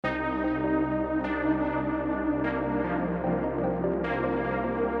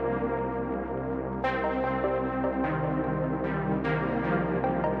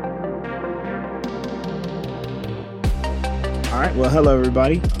right, well, hello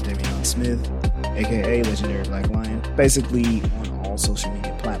everybody. I'm Damian Smith, aka Legendary Black Lion. Basically, on all social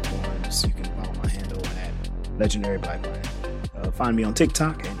media platforms, you can follow my handle at Legendary Black Lion. Find me on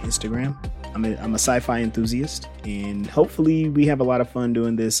TikTok and Instagram. I'm a sci-fi enthusiast, and hopefully we have a lot of fun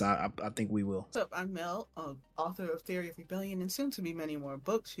doing this. I think we will. What's up? I'm Mel, author of Theory of Rebellion and soon to be many more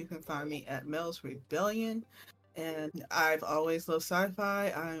books. You can find me at Mel's Rebellion. And I've always loved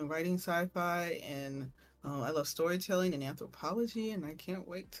sci-fi. I'm writing sci-fi, and I love storytelling and anthropology, and I can't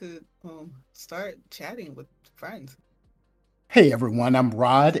wait to start chatting with friends. Hey everyone, I'm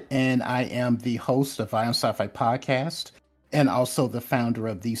Rod, and I am the host of Ion Sci-Fi Podcast, and also the founder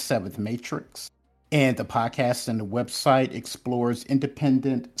of The Seventh Matrix. And the podcast and the website explores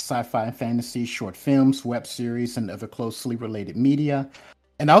independent sci-fi and fantasy short films, web series, and other closely related media.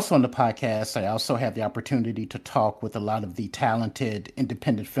 And also on the podcast, I also have the opportunity to talk with a lot of the talented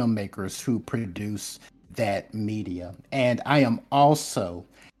independent filmmakers who produce that media. And I am also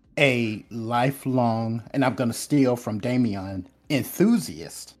a lifelong, and I'm going to steal from Damian,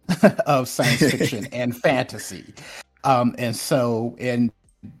 enthusiast of science fiction and fantasy. I'm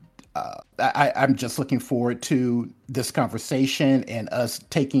just looking forward to this conversation and us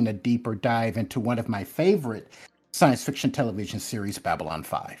taking a deeper dive into one of my favorite science fiction television series, Babylon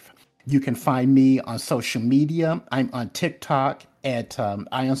 5. You can find me on social media. I'm on TikTok at Ion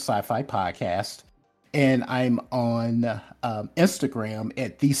Sci-Fi Podcast, and I'm on Instagram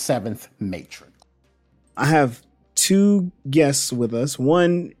at The Seventh Matrix. I have two guests with us.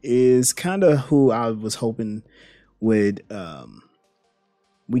 One is kind of who I was hoping would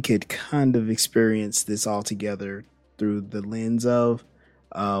we could kind of experience this all together through the lens of.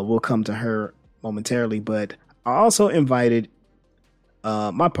 We'll come to her momentarily, but I also invited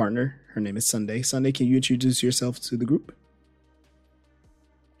my partner. Her name is Sunday. Sunday, can you introduce yourself to the group?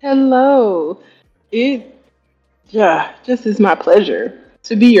 Hello. Just is my pleasure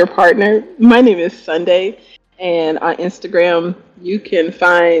to be your partner. My name is Sunday, and on Instagram you can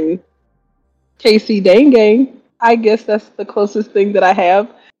find KC Dangang. I guess that's the closest thing that I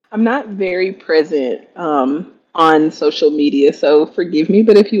have. I'm not very present on social media, so forgive me,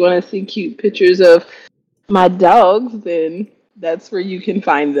 but if you want to see cute pictures of my dogs, then that's where you can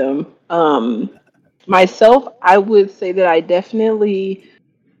find them. Myself, I would say that I definitely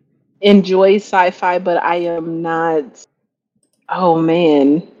enjoy sci-fi, but I am not,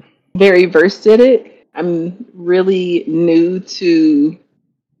 very versed in it. I'm really new to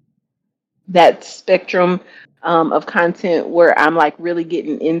that spectrum of content where I'm like really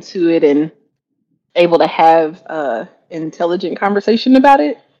getting into it and able to have intelligent conversation about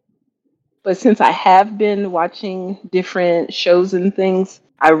it. But since I have been watching different shows and things,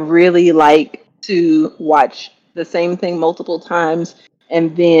 I really like to watch the same thing multiple times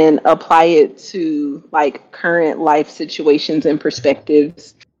and then apply it to like current life situations and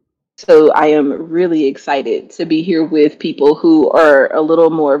perspectives. So I am really excited to be here with people who are a little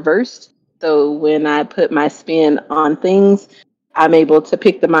more versed. So when I put my spin on things, I'm able to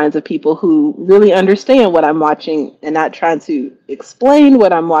pick the minds of people who really understand what I'm watching and not trying to explain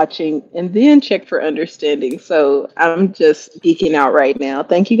what I'm watching and then check for understanding. So I'm just geeking out right now.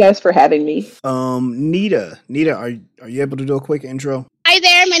 Thank you guys for having me. Nita, are you able to do a quick intro? Hi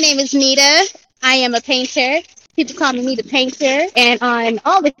there, my name is Nita. I am a painter. People call me Nita Painter, and on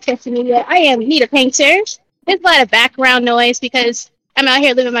all the social media, I am Nita Painter. There's a lot of background noise because I'm out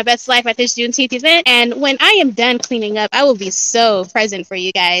here living my best life at this Juneteenth event, and when I am done cleaning up, I will be so present for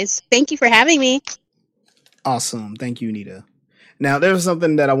you guys. Thank you for having me. Awesome. Thank you, Nita. Now, there was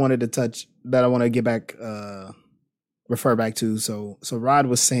something that I wanted to touch, that I want to get back, refer back to. So Rod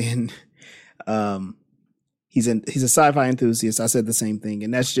was saying he's a sci-fi enthusiast. I said the same thing,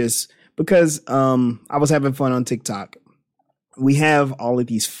 and that's just because I was having fun on TikTok. We have all of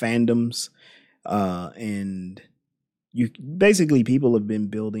these fandoms, and people have been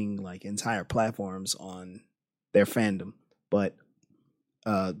building like entire platforms on their fandom. But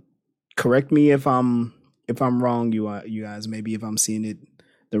correct me if I'm wrong, you guys, maybe if I'm seeing it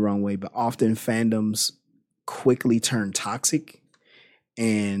the wrong way, but often fandoms quickly turn toxic,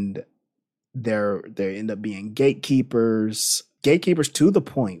 and they end up being gatekeepers to the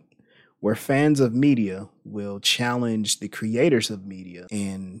point where fans of media will challenge the creators of media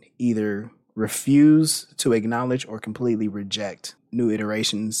and either refuse to acknowledge or completely reject new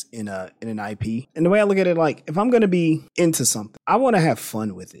iterations in an IP. And the way I look at it, like, if I'm going to be into something, I want to have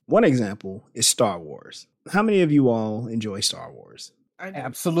fun with it. One example is Star Wars. How many of you all enjoy Star Wars?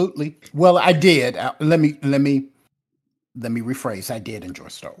 Absolutely. Well, I did. Let me rephrase. I did enjoy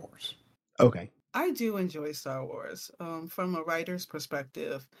Star Wars. Okay. I do enjoy Star Wars. From a writer's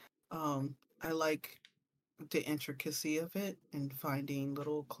perspective, I like the intricacy of it and finding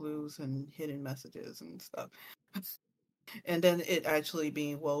little clues and hidden messages and stuff. And then it actually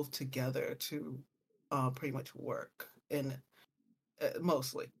being wove together to pretty much work, and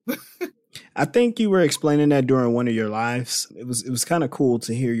mostly. I think you were explaining that during one of your lives. It was kind of cool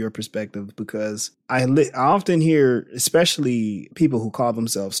to hear your perspective, because I often hear, especially people who call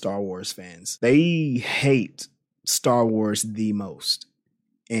themselves Star Wars fans, they hate Star Wars the most,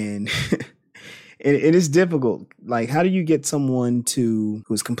 and it is difficult. Like, how do you get someone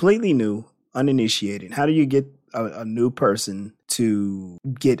who's completely new, uninitiated? How do you get a new person to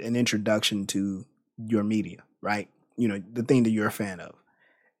get an introduction to your media, right? You know, the thing that you're a fan of.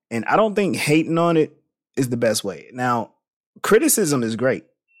 And I don't think hating on it is the best way. Now, criticism is great.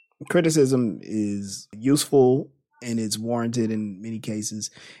 Criticism is useful and it's warranted in many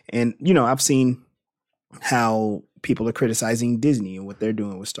cases. And, you know, I've seen how people are criticizing Disney and what they're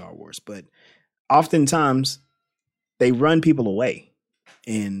doing with Star Wars, but oftentimes they run people away.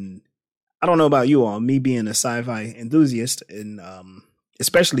 And I don't know about you all, me being a sci-fi enthusiast, and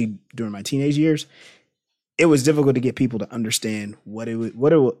especially during my teenage years, it was difficult to get people to understand what it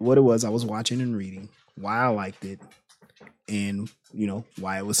was I was watching and reading, why I liked it, and, you know,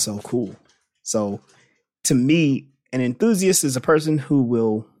 why it was so cool. So to me, an enthusiast is a person who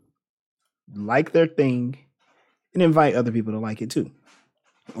will like their thing and invite other people to like it too,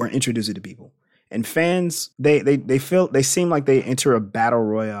 or introduce it to people. And fans, they seem like they enter a battle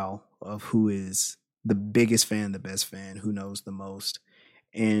royale of who is the biggest fan, the best fan, who knows the most.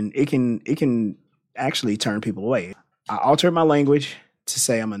 And it can actually turn people away. I altered my language to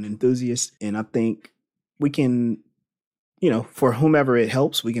say I'm an enthusiast, and I think we can, you know, for whomever it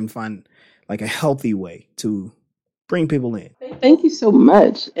helps, we can find like a healthy way to bring people in. Thank you so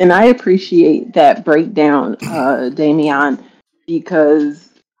much. And I appreciate that breakdown, Damian, because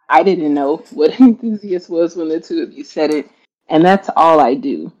I didn't know what an enthusiast was when the two of you said it. And that's all I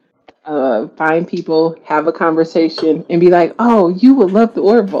do. Find people, have a conversation, and be like, oh, you would love the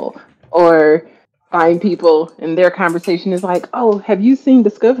Orville. Or find people, and their conversation is like, oh, have you seen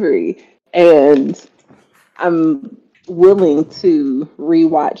Discovery? And I'm willing to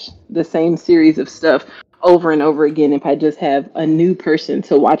rewatch the same series of stuff over and over again if I just have a new person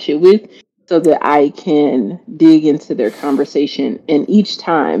to watch it with, so that I can dig into their conversation. And each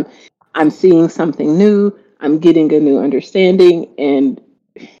time I'm seeing something new, I'm getting a new understanding, and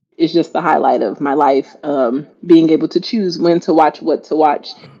it's just the highlight of my life, being able to choose when to watch, what to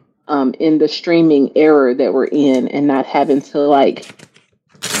watch, in the streaming era that we're in, and not having to like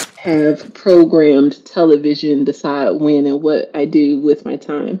have programmed television decide when and what I do with my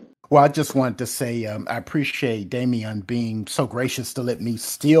time. Well, I just wanted to say I appreciate Damien being so gracious to let me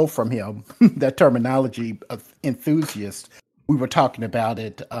steal from him that terminology of enthusiast. We were talking about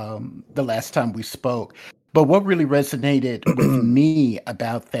it the last time we spoke. But what really resonated with me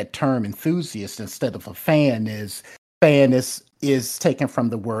about that term enthusiast instead of a fan is taken from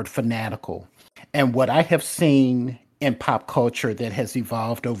the word fanatical. And what I have seen in pop culture that has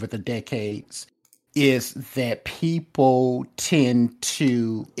evolved over the decades is that people tend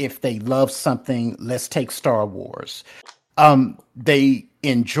to, if they love something, let's take Star Wars. They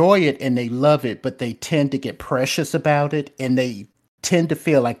enjoy it and they love it, but they tend to get precious about it, and they tend to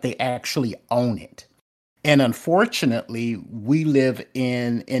feel like they actually own it. And unfortunately, we live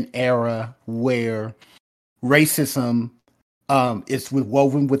in an era where racism is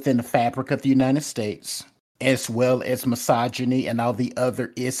woven within the fabric of the United States, as well as misogyny and all the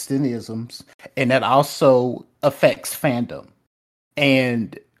other isms. And that also affects fandom.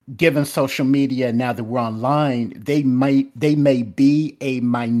 And given social media, now that we're online, they may be a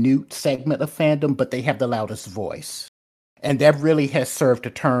minute segment of fandom, but they have the loudest voice. And that really has served to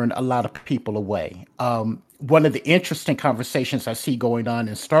turn a lot of people away. One of the interesting conversations I see going on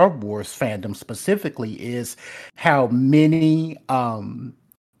in Star Wars fandom specifically is how many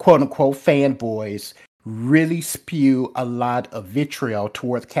quote unquote fanboys really spew a lot of vitriol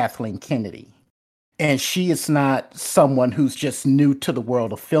toward Kathleen Kennedy. And she is not someone who's just new to the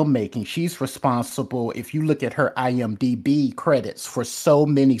world of filmmaking. She's responsible, if you look at her IMDb credits, for so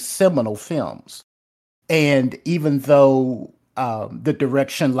many seminal films. And even though the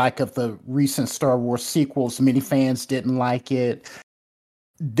direction, like of the recent Star Wars sequels, many fans didn't like it,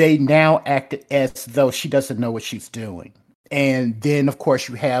 they now act as though she doesn't know what she's doing. And then, of course,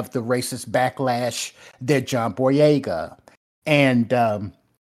 you have the racist backlash that John Boyega and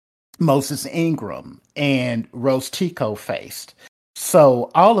Moses Ingram and Rose Tico faced.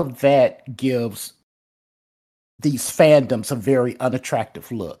 So all of that gives these fandoms a very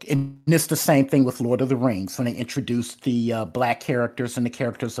unattractive look. And it's the same thing with Lord of the Rings when they introduced the black characters and the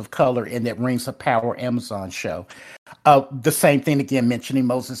characters of color in that Rings of Power Amazon show. The same thing, again, mentioning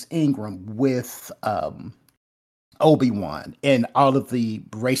Moses Ingram with Obi-Wan and all of the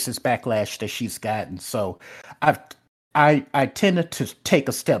racist backlash that she's gotten. So I tended to take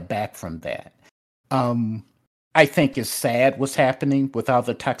a step back from that. I think it's sad what's happening with all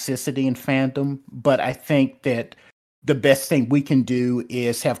the toxicity in fandom, but I think that the best thing we can do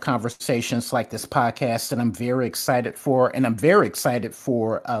is have conversations like this podcast that I'm very excited for. And I'm very excited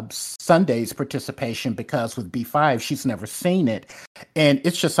for Sunday's participation because with B5, she's never seen it. And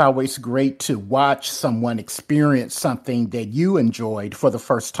it's just always great to watch someone experience something that you enjoyed for the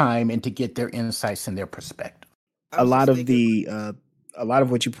first time and to get their insights and their perspective. A lot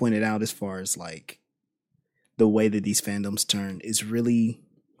of what you pointed out as far as like the way that these fandoms turn is really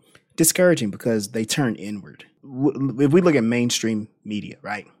discouraging because they turn inward. If we look at mainstream media,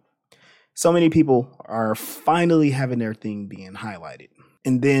 right? So many people are finally having their thing being highlighted,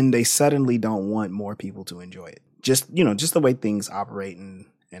 and then they suddenly don't want more people to enjoy it. Just the way things operate in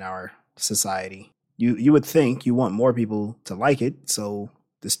our society. You would think you want more people to like it, so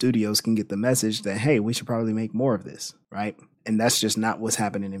the studios can get the message that, hey, we should probably make more of this, right? And that's just not what's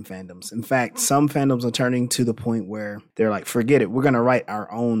happening in fandoms. In fact, some fandoms are turning to the point where they're like, forget it. We're going to write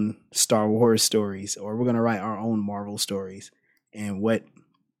our own Star Wars stories, or we're going to write our own Marvel stories. And what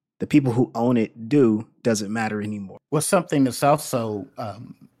the people who own it do doesn't matter anymore. Well, something that's also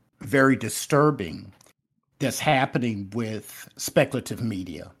very disturbing that's happening with speculative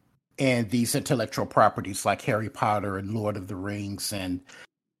media and these intellectual properties like Harry Potter and Lord of the Rings and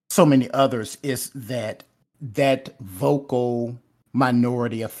so many others is that vocal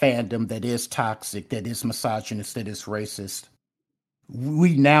minority of fandom that is toxic, that is misogynist, that is racist.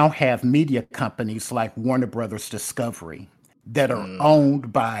 We now have media companies like Warner Brothers Discovery that are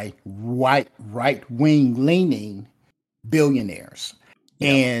owned by right-wing leaning billionaires.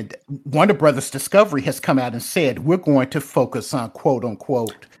 Yep. And Warner Brothers Discovery has come out and said, we're going to focus on quote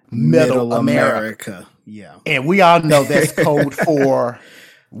unquote middle America. Yeah. And we all know that's code for,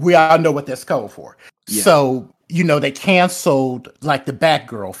 we all know what that's code for. Yeah. So, they canceled like the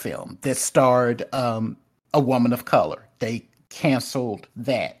Batgirl film that starred a woman of color. They canceled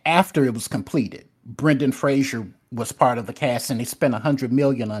that after it was completed. Brendan Fraser was part of the cast and they spent $100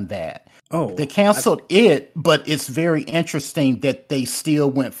 million on that. Oh, they canceled it, but it's very interesting that they still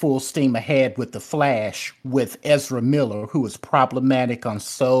went full steam ahead with The Flash with Ezra Miller, who is problematic on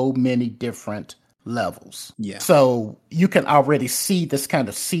so many different levels. Yeah. So you can already see this kind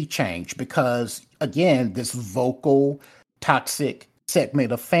of sea change because, again, this vocal, toxic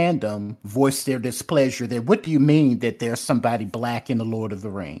segment of fandom voiced their displeasure that what do you mean that there's somebody black in the Lord of the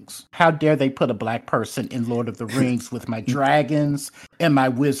Rings? How dare they put a black person in Lord of the Rings with my dragons and my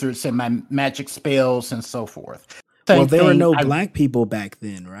wizards and my magic spells and so forth? Well, there were no black people back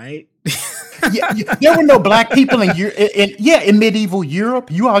then, right? Yeah, there were no black people in medieval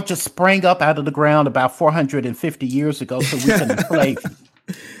Europe. You all just sprang up out of the ground about 450 years ago so we could enslave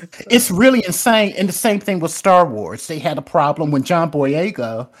you. It's really insane. And the same thing with Star Wars. They had a problem when John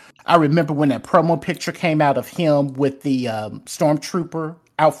Boyega, I remember when that promo picture came out of him with the stormtrooper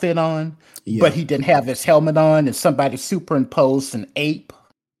outfit on, but he didn't have his helmet on and somebody superimposed an ape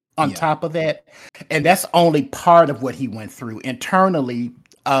on top of that. And that's only part of what he went through. Internally,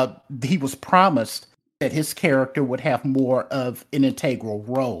 he was promised that his character would have more of an integral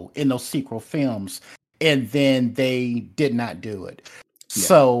role in those sequel films. And then they did not do it. Yeah.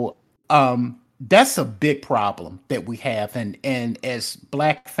 So that's a big problem that we have. And as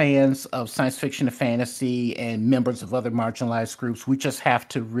Black fans of science fiction and fantasy and members of other marginalized groups, we just have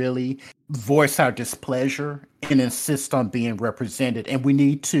to really voice our displeasure and insist on being represented. And we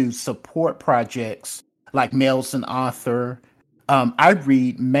need to support projects like Males and Author. I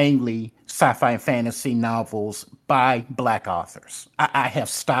read mainly sci-fi and fantasy novels by Black authors. I have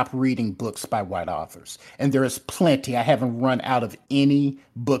stopped reading books by white authors. And there is plenty. I haven't run out of any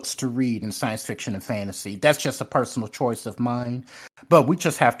books to read in science fiction and fantasy. That's just a personal choice of mine. But we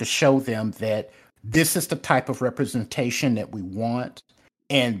just have to show them that this is the type of representation that we want.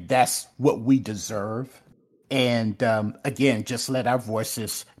 And that's what we deserve. And again, just let our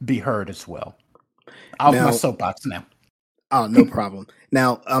voices be heard as well. Off my soapbox now. Oh, no problem.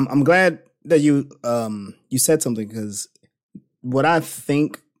 Now, I'm glad that you said something because what I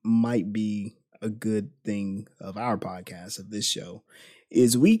think might be a good thing of our podcast, of this show,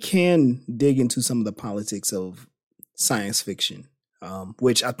 is we can dig into some of the politics of science fiction,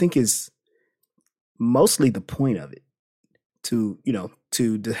 which I think is mostly the point of it, to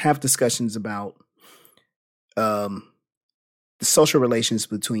have discussions about um, the social relations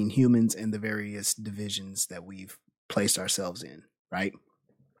between humans and the various divisions that we've placed ourselves in, right?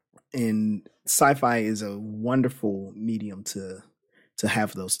 And sci-fi is a wonderful medium to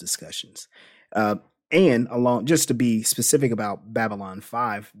have those discussions. Uh, and along, just to be specific about Babylon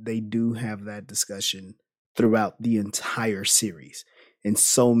 5, they do have that discussion throughout the entire series in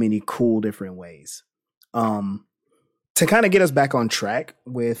so many cool different ways. To kind of get us back on track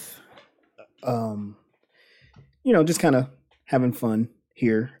with, um, just kind of having fun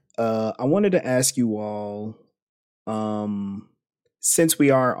here. I wanted to ask you all, um, since we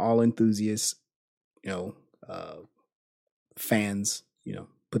are all enthusiasts, you know, uh, fans,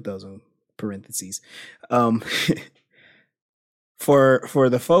 put those in parentheses. Um, for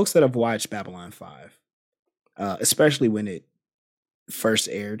the folks that have watched Babylon 5, especially when it first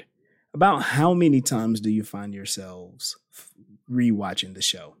aired, about how many times do you find yourselves rewatching the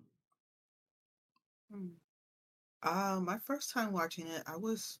show? My first time watching it, I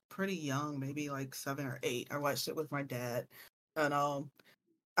was pretty young, maybe like 7 or 8. I watched it with my dad, and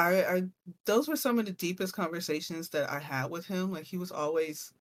I those were some of the deepest conversations that I had with him. Like he was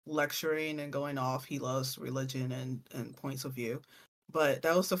always lecturing and going off. He loves religion and points of view, but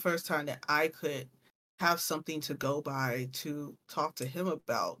that was the first time that I could have something to go by to talk to him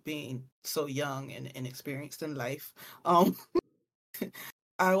about being so young and inexperienced in life. Um,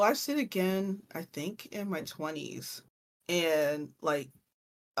 I watched it again, I think in my 20s, and like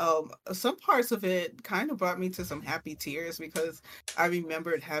some parts of it kind of brought me to some happy tears because I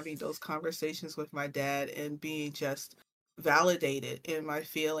remembered having those conversations with my dad and being just validated in my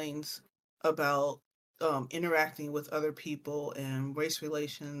feelings about interacting with other people and race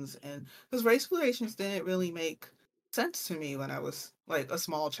relations. And because race relations didn't really make sense to me when I was like a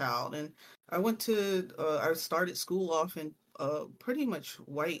small child, and I started school off in a pretty much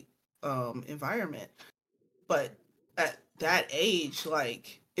white environment, but at that age,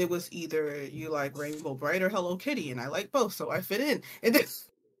 like it was either you like Rainbow Bright or Hello Kitty, and I like both, so I fit in. And then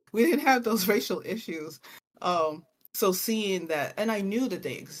we didn't have those racial issues. Um, so seeing that, and I knew that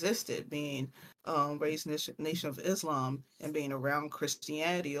they existed, being raised Nation of Islam and being around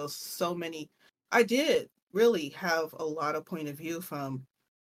Christianity, or so many. I did really have a lot of point of view from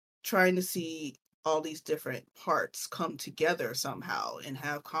trying to see all these different parts come together somehow and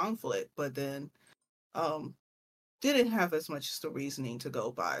have conflict, but then um didn't have as much the reasoning to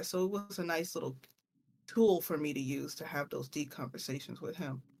go by. So it was a nice little tool for me to use to have those deep conversations with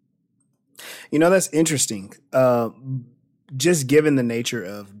him. That's interesting. Just given the nature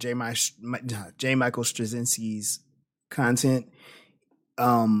of J. Michael Straczynski's content,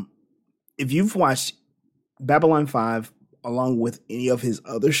 if you've watched Babylon 5 along with any of his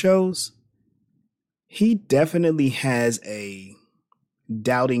other shows, he definitely has a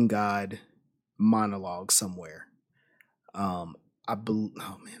doubting God monologue somewhere. Oh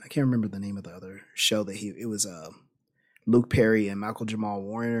man, I can't remember the name of the other show that it was Luke Perry and Michael Jamal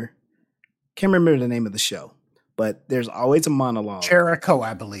Warner. Can't remember the name of the show, but there's always a monologue. Jericho,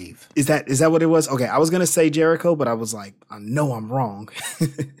 I believe. Is that what it was? Okay, I was gonna say Jericho, but I was like, I know I'm wrong.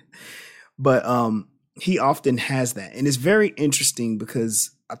 But he often has that, and it's very interesting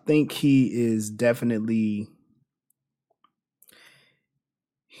because I think he is definitely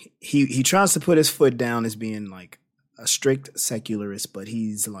he tries to put his foot down as being like a strict secularist, but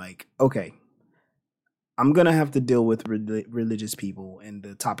he's like, okay, I'm gonna have to deal with religious people and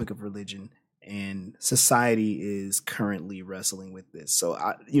the topic of religion, and society is currently wrestling with this. So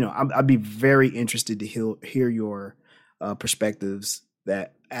I'd be very interested to hear your perspectives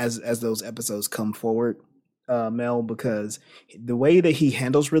that as those episodes come forward, Mel, because the way that he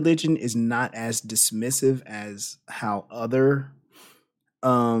handles religion is not as dismissive as how other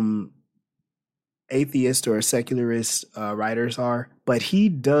atheist or secularist writers are, but he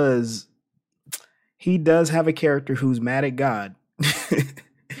does have a character who's mad at God.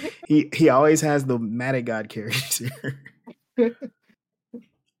 he always has the mad at God character.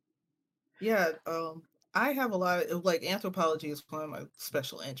 Yeah, I have a lot of like anthropology is one of my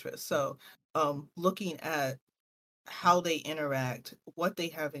special interests. So, looking at how they interact, what they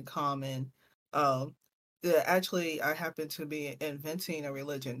have in common. Um, actually, I happen to be inventing a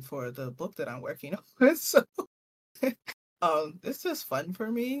religion for the book that I'm working on. So, it's just fun for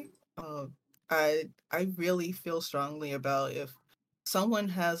me. I really feel strongly about if someone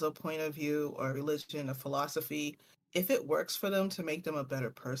has a point of view or religion, a philosophy, if it works for them to make them a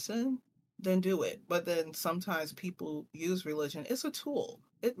better person, then do it. But then sometimes people use religion. It's a tool.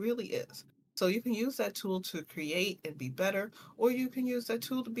 It really is. So you can use that tool to create and be better, or you can use that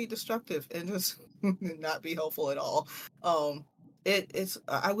tool to be destructive and just not be helpful at all. Um, it's.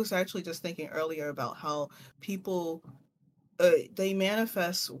 I was actually just thinking earlier about how people they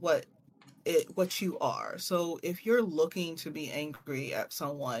manifest what you are. So if you're looking to be angry at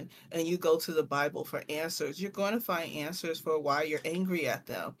someone and you go to the Bible for answers, you're going to find answers for why you're angry at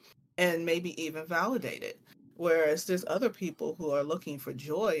them and maybe even validate it. Whereas there's other people who are looking for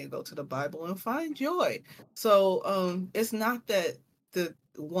joy and go to the Bible and find joy. So it's not that the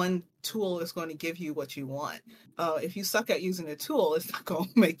one tool is going to give you what you want. If you suck at using a tool, it's not going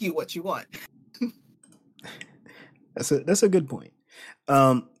to make you what you want. That's a good point.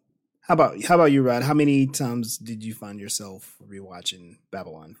 Um, how about you, Rod? How many times did you find yourself rewatching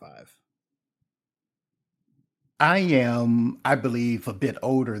Babylon 5? I am, I believe, a bit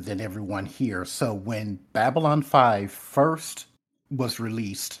older than everyone here. So when Babylon 5 first was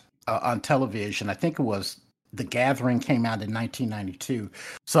released on television, I think it was The Gathering came out in 1992.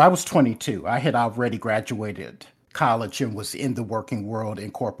 So I was 22. I had already graduated college and was in the working world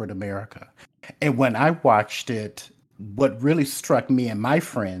in corporate America. And when I watched it, what really struck me and my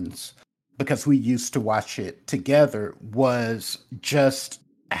friends, because we used to watch it together, was just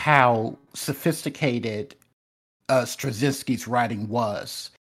how sophisticated Straczynski's writing was,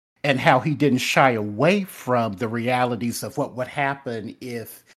 and how he didn't shy away from the realities of what would happen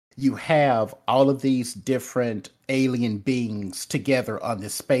if you have all of these different alien beings together on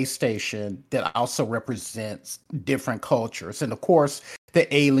this space station that also represents different cultures. And of course,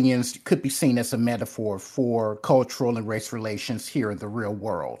 the aliens could be seen as a metaphor for cultural and race relations here in the real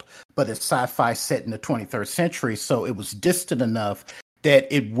world. But it's sci-fi set in the 23rd century, so it was distant enough that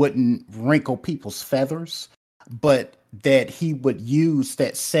it wouldn't wrinkle people's feathers, but that he would use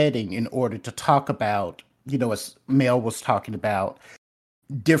that setting in order to talk about, as Mel was talking about,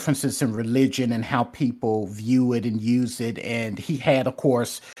 differences in religion and how people view it and use it. And he had, of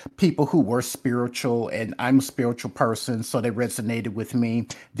course, people who were spiritual, and I'm a spiritual person, so they resonated with me.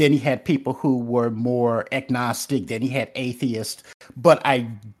 Then he had people who were more agnostic. Then he had atheists. But I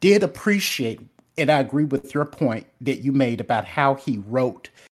did appreciate, and I agree with your point that you made about how he wrote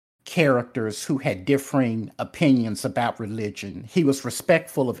characters who had differing opinions about religion. He was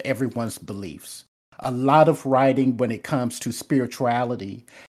respectful of everyone's beliefs. A lot of writing when it comes to spirituality,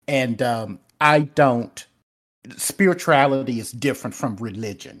 and I don't. Spirituality is different from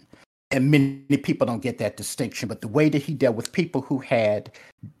religion, and many people don't get that distinction. But the way that he dealt with people who had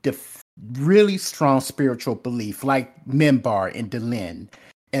really strong spiritual belief, like Minbar and Delenn,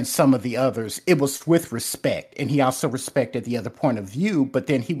 and some of the others, it was with respect. And he also respected the other point of view, but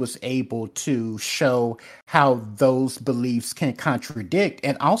then he was able to show how those beliefs can contradict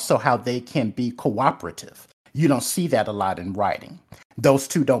and also how they can be cooperative. You don't see that a lot in writing. Those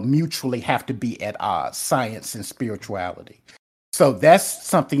two don't mutually have to be at odds, science and spirituality. So that's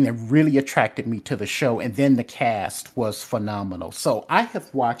something that really attracted me to the show. And then the cast was phenomenal. So I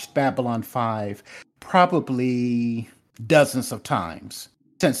have watched Babylon 5 probably dozens of times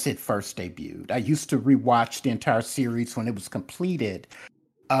since it first debuted. I used to rewatch the entire series when it was completed.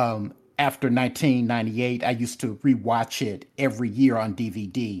 After 1998, I used to rewatch it every year on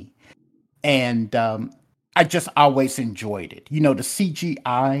DVD. And I just always enjoyed it. The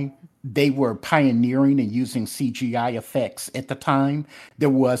CGI, they were pioneering and using CGI effects at the time. There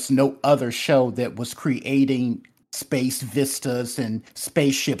was no other show that was creating space vistas and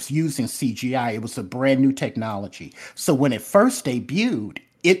spaceships using CGI. It was a brand new technology. So when it first debuted,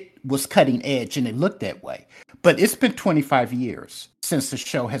 it was cutting edge and it looked that way. But it's been 25 years since the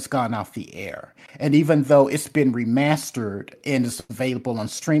show has gone off the air. And even though it's been remastered and is available on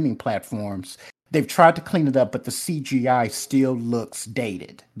streaming platforms, they've tried to clean it up, but the CGI still looks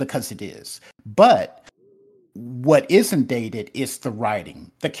dated because it is. But what isn't dated is the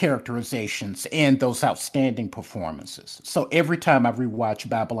writing, the characterizations, and those outstanding performances. So every time I rewatch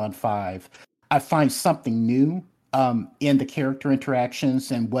Babylon 5, I find something new in the character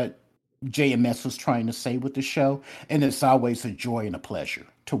interactions and what JMS was trying to say with the show. And it's always a joy and a pleasure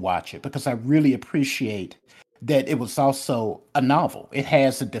to watch it because I really appreciate that it was also a novel. It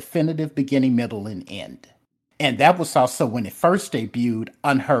has a definitive beginning, middle, and end. And that was also when it first debuted,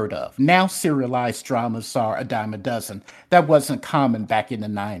 unheard of. Now serialized dramas are a dime a dozen. That wasn't common back in the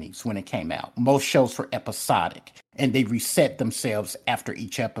 90s when it came out. Most shows were episodic and they reset themselves after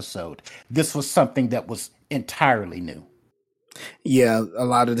each episode. This was something that was entirely new. Yeah, a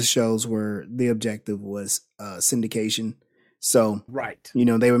lot of the shows were the objective was syndication. So, Right.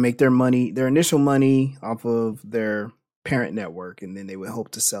 they would make their initial money off of their parent network, and then they would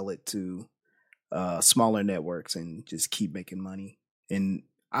hope to sell it to smaller networks and just keep making money. And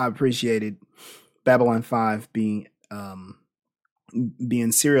I appreciated Babylon 5 being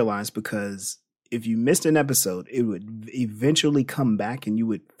serialized because if you missed an episode, it would eventually come back and you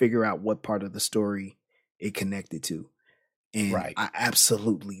would figure out what part of the story it connected to. And Right. I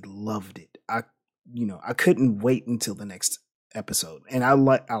absolutely loved it. I couldn't wait until the next episode. And I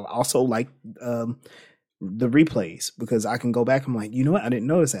also like the replays because I can go back. I'm like, you know what? I didn't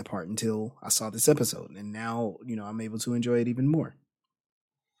notice that part until I saw this episode. And now, I'm able to enjoy it even more.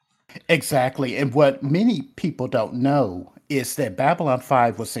 Exactly. And what many people don't know is that Babylon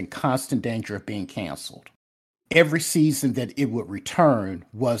 5 was in constant danger of being canceled. Every season that it would return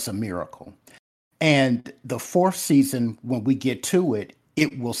was a miracle. And the fourth season, when we get to it,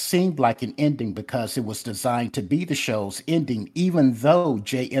 it will seem like an ending because it was designed to be the show's ending, even though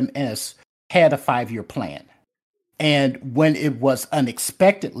JMS had a 5-year plan. And when it was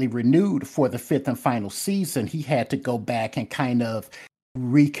unexpectedly renewed for the fifth and final season, he had to go back and kind of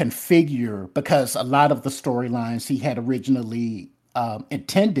reconfigure because a lot of the storylines he had originally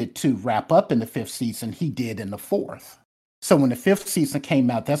intended to wrap up in the fifth season, he did in the fourth. So when the fifth season came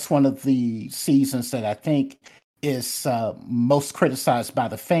out, that's one of the seasons that I think is most criticized by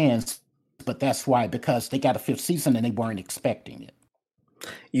the fans. But that's why, because they got a fifth season and they weren't expecting it.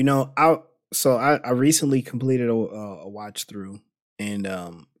 I recently completed a watch through, and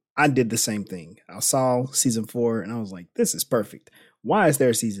I did the same thing. I saw season 4, and I was like, "This is perfect. Why is there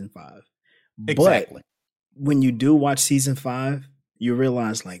a season 5?" Exactly. But when you do watch season 5, you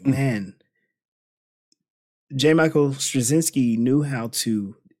realize, like, man, J. Michael Straczynski knew how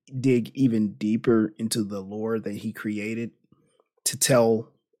to dig even deeper into the lore that he created to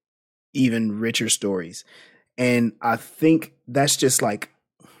tell even richer stories. And I think that's just like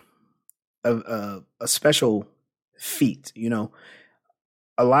a special feat,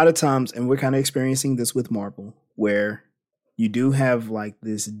 A lot of times, and we're kind of experiencing this with Marvel, where you do have like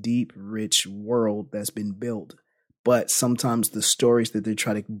this deep, rich world that's been built, but sometimes the stories that they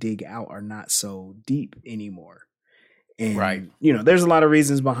try to dig out are not so deep anymore. And, right. There's a lot of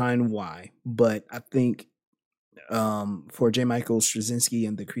reasons behind why, but I think for J. Michael Straczynski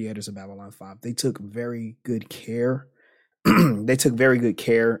and the creators of Babylon 5, they took very good care. They took very good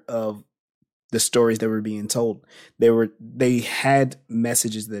care of the stories that were being told. They had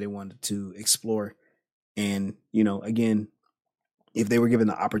messages that they wanted to explore. And, again, if they were given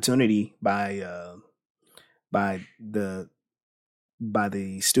the opportunity by the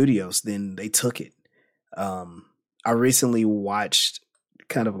studios, then they took it. I recently watched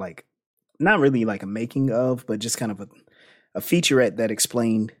kind of like, not really like a making of, but just kind of a featurette that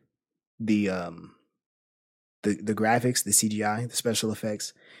explained the graphics, the CGI, the special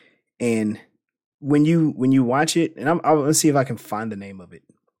effects. And when you watch it, and I'll see if I can find the name of it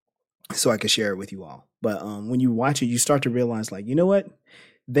so I can share it with you all. But when you watch it, you start to realize, like, you know what?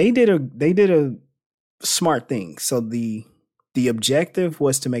 They did a smart thing. So the objective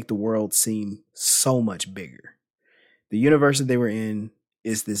was to make the world seem so much bigger. The universe that they were in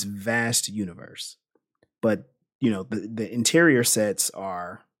is this vast universe. But, the interior sets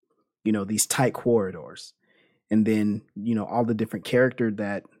are, these tight corridors. And then, all the different character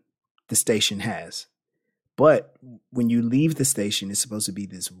that the station has. But when you leave the station, it's supposed to be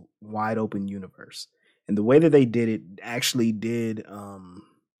this wide open universe. And the way that they did it actually did,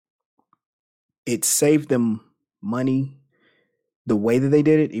 it saved them money the way that they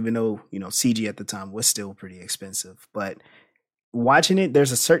did it, even though, CG at the time was still pretty expensive. But watching it,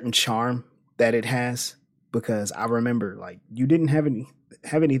 there's a certain charm that it has, because I remember, like, you didn't have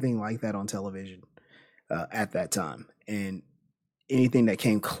anything like that on television at that time. And anything that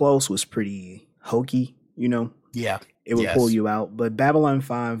came close was pretty hokey, Yeah. It would pull you out. But Babylon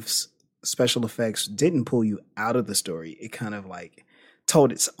 5's special effects didn't pull you out of the story. It kind of like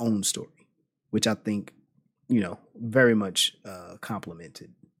told its own story, which I think, very much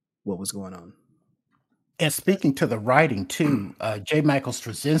complemented what was going on. And speaking to the writing too, J. Michael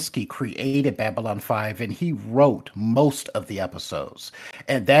Straczynski created Babylon 5 and he wrote most of the episodes.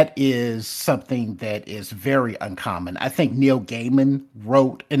 And that is something that is very uncommon. I think Neil Gaiman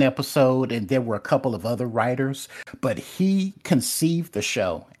wrote an episode and there were a couple of other writers, but he conceived the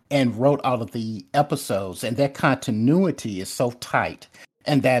show and wrote all of the episodes, and that continuity is so tight.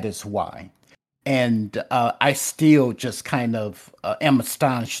 And that is why. And I still just kind of am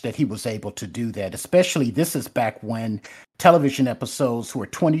astonished that he was able to do that. Especially, this is back when television episodes were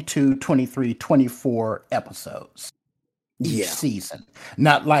 22, 23, 24 episodes each season.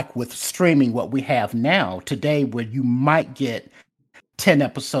 Not like with streaming, what we have now today, where you might get 10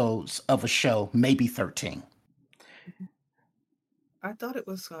 episodes of a show, maybe 13. I thought it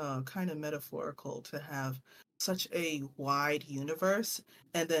was kind of metaphorical to have such a wide universe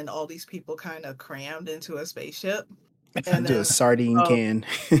and then all these people kind of crammed into a spaceship. And Do a then sardine um, can.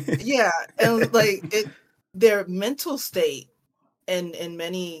 yeah, and like their mental state in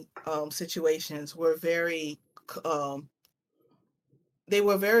many situations were very um they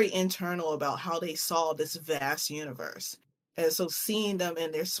were very internal about how they saw this vast universe. And so seeing them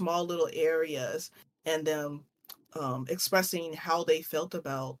in their small little areas and them expressing how they felt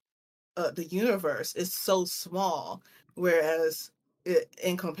about the universe is so small, whereas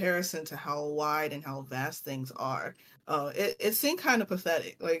in comparison to how wide and how vast things are, it seemed kind of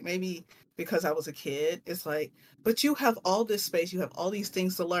pathetic. Like maybe because I was a kid, it's like, but you have all this space, you have all these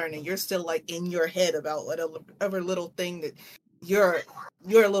things to learn, and you're still like in your head about whatever little thing that your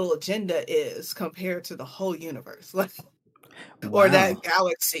your little agenda is compared to the whole universe. Like or Wow. that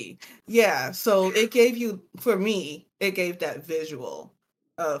galaxy. Yeah, so it gave you, for me, it gave that visual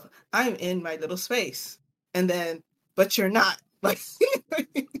of I'm in my little space, and then, but you're not. Like,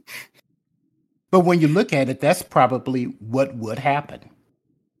 But when you look at it, that's probably what would happen.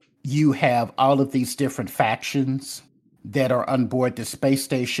 You have all of these different factions that are on board the space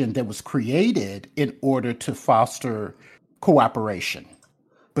station that was created in order to foster cooperation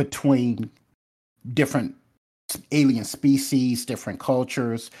between different alien species, different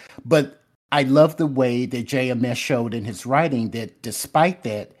cultures. But I love the way that JMS showed in his writing that despite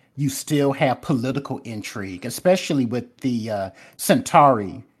that, you still have political intrigue, especially with the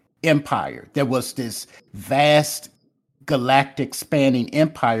Centauri Empire. There was this vast galactic spanning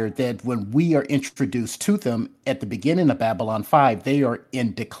empire that when we are introduced to them at the beginning of Babylon 5, they are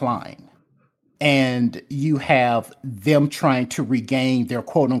in decline. And you have them trying to regain their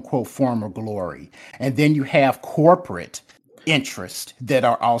quote unquote former glory. And then you have corporate interests that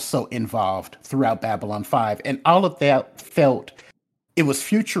are also involved throughout Babylon 5. And all of that felt, it was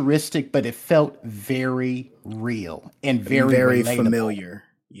futuristic, but it felt very real and very Very relatable. familiar.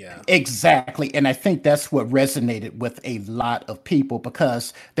 Yeah. Exactly. And I think that's what resonated with a lot of people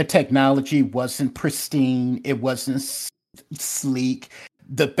because the technology wasn't pristine, it wasn't sleek.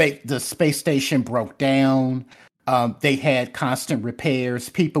 The space station broke down. They had constant repairs.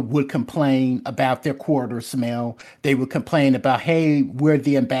 People would complain about their quarters smell. They would complain about, hey, we're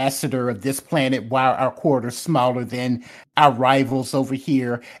the ambassador of this planet. Why are our quarters smaller than our rivals over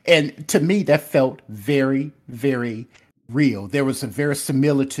here? And to me, that felt very, very real. There was a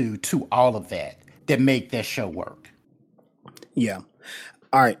verisimilitude to all of that that made that show work. Yeah.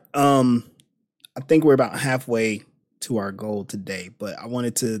 All right. I think we're about halfway to our goal today, but I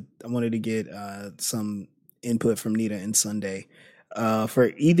wanted to get some input from Nita and Sunday.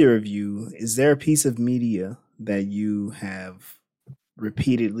 For either of you, is there a piece of media that you have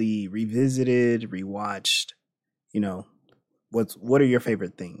repeatedly revisited, rewatched? You know, what are your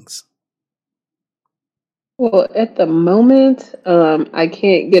favorite things? Well, at the moment, I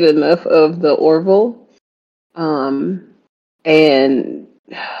can't get enough of the Orville. And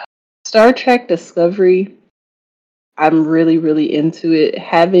Star Trek Discovery, I'm really, really into it.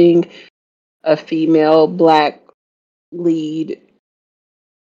 Having a female black lead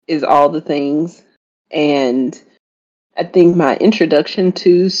is all the things. And I think my introduction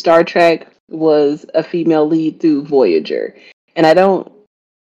to Star Trek was a female lead through Voyager. And I don't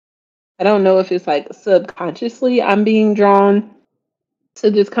know if it's like subconsciously I'm being drawn to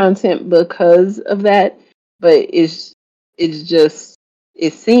this content because of that, but it's just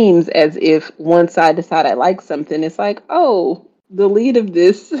it seems as if once I decide I like something, it's like, oh, the lead of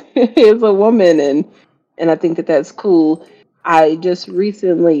this is a woman, and I think that that's cool. I just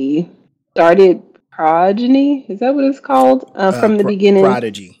recently started Progeny. Is that what it's called? From the beginning,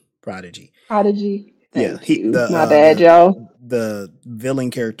 Prodigy. Prodigy. Yeah, Thank you. My bad, y'all. the villain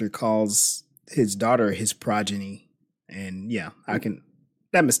character calls his daughter his progeny, and yeah, I can.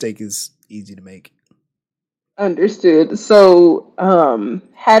 That mistake is easy to make. Understood. So,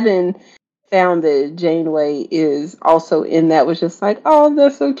 having found that Janeway is also in that was just like, oh,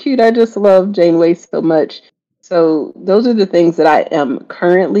 that's so cute. I just love Janeway so much. So those are the things that I am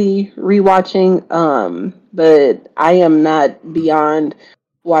currently rewatching. But I am not beyond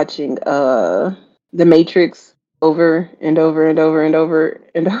watching The Matrix over and over and over and over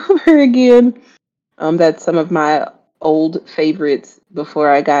and over again. That's some of my old favorites before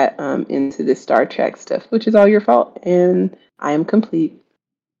I got into this Star Trek stuff, which is all your fault, and I am complete.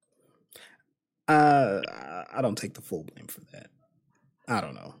 I don't take the full blame for that. I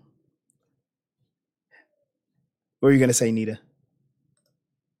don't know. What were you gonna say, Nita?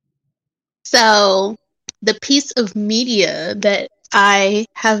 So, the piece of media that I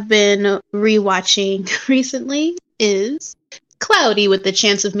have been rewatching recently is Cloudy with the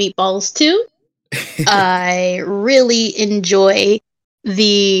Chance of Meatballs 2. I really enjoy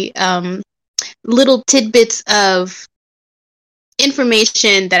the little tidbits of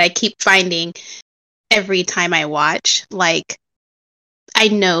information that I keep finding every time I watch. Like, I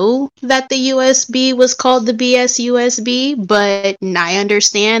know that the USB was called the BS USB, but I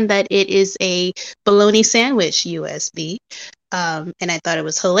understand that it is a bologna sandwich USB. And I thought it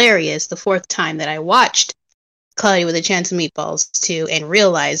was hilarious the fourth time that I watched Cloudy with a Chance of Meatballs 2 and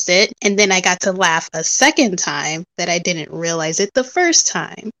realized it. And then I got to laugh a second time that I didn't realize it the first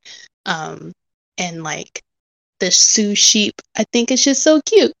time. And like the Sue sheep, I think it's just so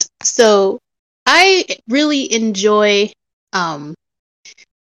cute. So I really enjoy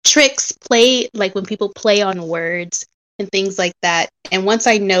tricks play, like when people play on words and things like that. And once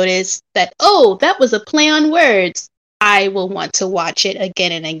I notice that, oh, that was a play on words, I will want to watch it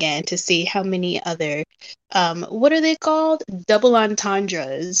again and again to see how many other, what are they called? Double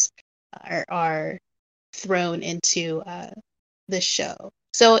entendres are thrown into the show.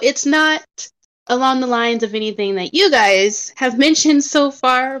 So it's not along the lines of anything that you guys have mentioned so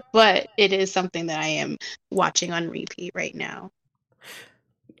far, but it is something that I am watching on repeat right now.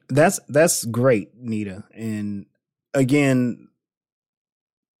 That's great, Nita. And again,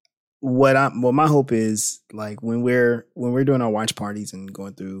 what my hope is, like, when we're doing our watch parties and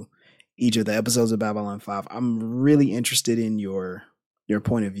going through each of the episodes of Babylon 5, I'm really interested in your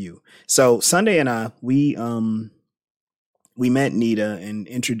point of view. So Sunday and I, we met Nita and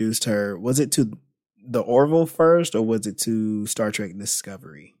introduced her. Was it to the Orville first, or was it to Star Trek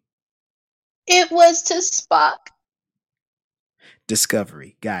Discovery? It was to Spock.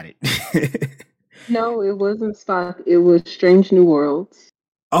 Discovery. Got it. No, it wasn't Spock. It was Strange New Worlds.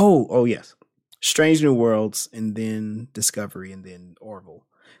 Oh yes. Strange New Worlds, and then Discovery, and then Orville.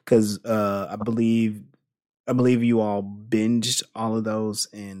 Because I believe you all binged all of those,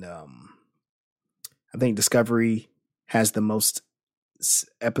 and I think Discovery has the most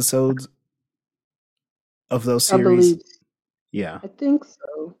episodes of those series. I believe. Yeah, I think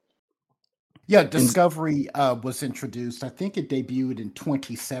so. Yeah, Discovery was introduced. I think it debuted in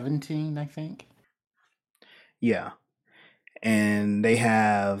 2017, I think. Yeah. And they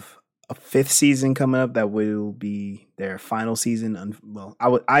have a 5th season coming up that will be their final season. Well,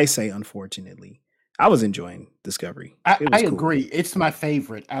 I say unfortunately. I was enjoying Discovery. I cool. agree. It's my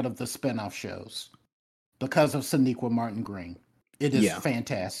favorite out of the spinoff shows because of Sonequa Martin Green. It is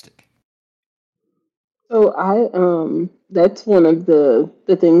fantastic. So that's one of the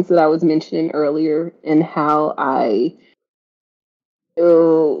things that I was mentioning earlier, and how I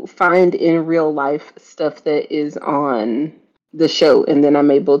find in real life stuff that is on the show, and then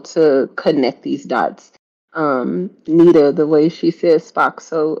I'm able to connect these dots. Nita, the way she says Spock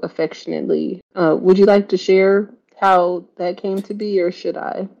so affectionately, would you like to share how that came to be, or should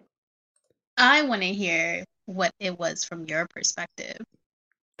I? I want to hear what it was from your perspective.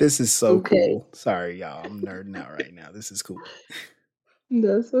 This is so cool. Sorry, y'all. I'm nerding out right now. This is cool.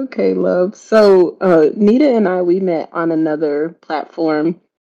 That's okay, love. So, Nita and I, we met on another platform.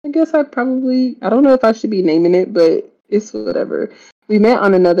 I guess I don't know if I should be naming it, but it's whatever. We met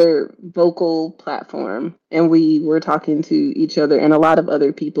on another vocal platform, and we were talking to each other and a lot of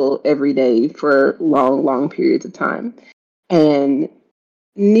other people every day for long, long periods of time. And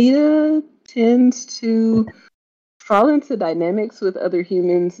Nita tends to fall into dynamics with other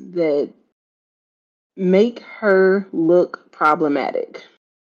humans that make her look problematic.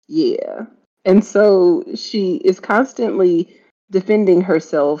 Yeah. And so she is constantly defending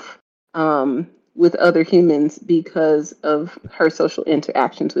herself with other humans because of her social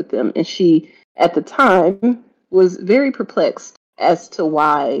interactions with them. And she, at the time, was very perplexed as to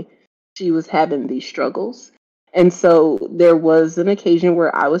why she was having these struggles. And so there was an occasion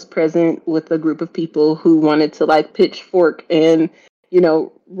where I was present with a group of people who wanted to like pitchfork and,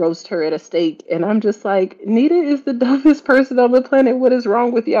 roast her at a stake. And I'm just like, Nita is the dumbest person on the planet. What is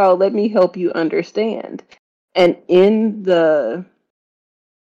wrong with y'all? Let me help you understand. And in the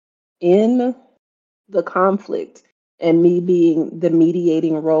conflict and me being the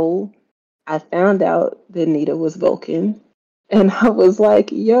mediating role, I found out that Nita was Vulcan. And I was like,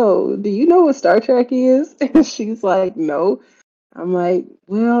 yo, do you know what Star Trek is? And she's like, no. I'm like,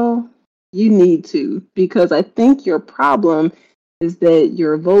 well, you need to, because I think your problem is that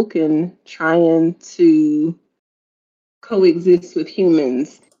you're Vulcan trying to coexist with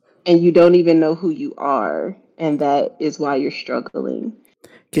humans, and you don't even know who you are. And that is why you're struggling.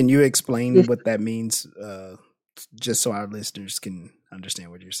 Can you explain what that means, just so our listeners can understand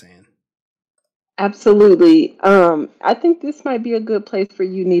what you're saying? Absolutely. I think this might be a good place for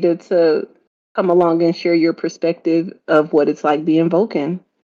you, Nita, to come along and share your perspective of what it's like being Vulcan.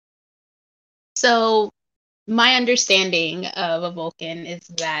 So, my understanding of a Vulcan is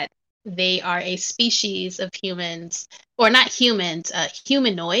that they are a species of humans, or not humans,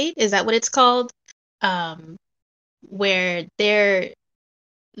 humanoid, is that what it's called? Where they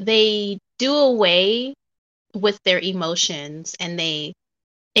do away with their emotions and they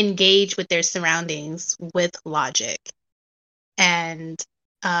engage with their surroundings with logic. And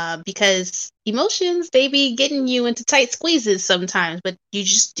because emotions, they be getting you into tight squeezes sometimes, but you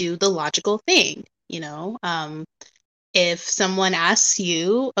just do the logical thing, you know? If someone asks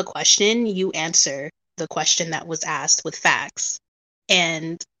you a question, you answer the question that was asked with facts.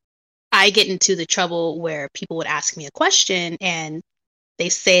 And I get into the trouble where people would ask me a question and they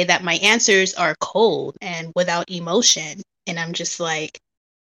say that my answers are cold and without emotion. And I'm just like,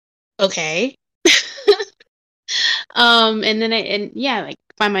 okay. And then like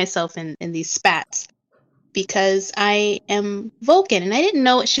find myself in these spats because I am Vulcan and I didn't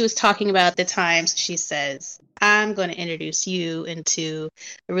know what she was talking about at the time. So she says, I'm going to introduce you into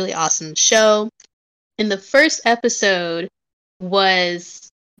a really awesome show. And the first episode was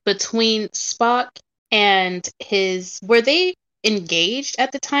between Spock and were they engaged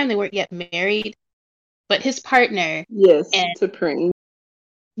at the time? They weren't yet married, but his partner. Yes, And T'Pring.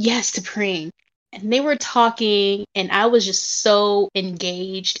 yes, T'Pring. And they were talking, and I was just so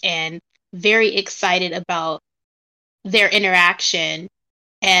engaged and very excited about their interaction.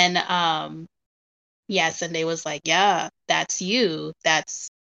 And yes, and they was like, yeah, that's you. That's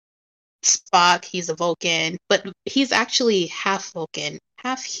Spock. He's a Vulcan, but he's actually half Vulcan,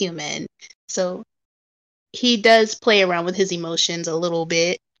 half human. So he does play around with his emotions a little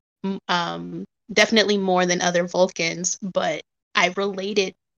bit. Definitely more than other Vulcans, but I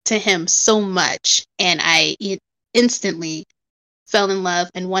related to him so much, and I instantly fell in love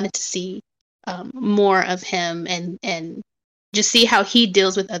and wanted to see more of him and just see how he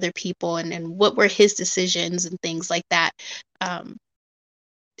deals with other people and what were his decisions and things like that. I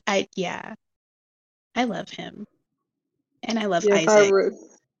love him, and I love Yeah, Isaac.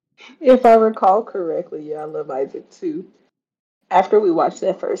 if I recall correctly, yeah, I love Isaac too. After we watched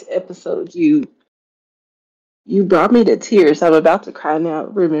that first episode, you brought me to tears. I'm about to cry now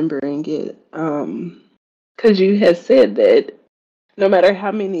remembering it. Because you had said that no matter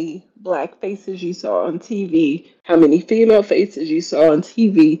how many black faces you saw on TV, how many female faces you saw on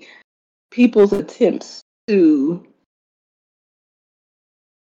TV, people's attempts to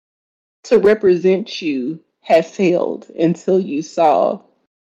represent you had failed until you saw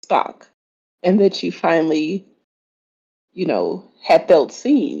Spock, and that you finally, had felt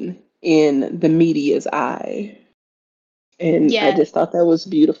seen in the media's eye. And I Yeah, just thought that was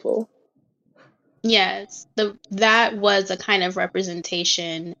beautiful. yes, that was a kind of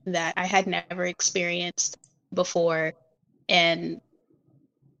representation that I had never experienced before, and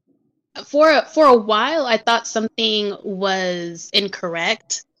for a while I thought something was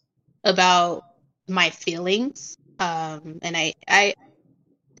incorrect about my feelings, and I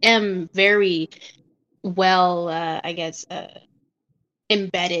am very well, I guess,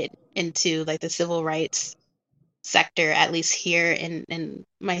 embedded into like the civil rights sector, at least here in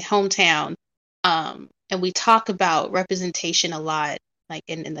my hometown. And we talk about representation a lot, like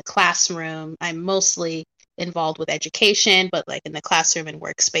in the classroom. I'm mostly involved with education, but like in the classroom and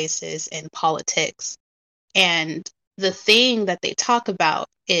workspaces and politics. And the thing that they talk about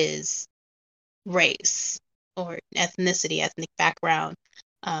is race or ethnicity, ethnic background,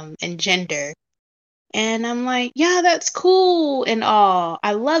 and gender. And I'm like, yeah, that's cool and all.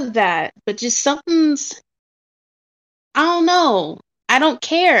 I love that. But just something's, I don't know. I don't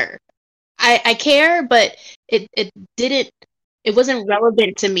care. I care, but it didn't, it wasn't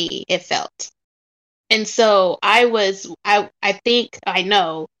relevant to me, it felt. And so I think I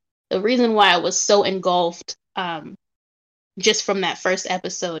know the reason why I was so engulfed just from that first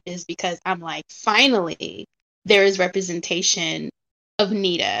episode is because I'm like, finally, there is representation of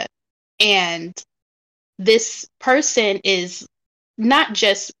Nita. And this person is not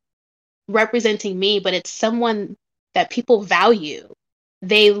just representing me, but it's someone that people value.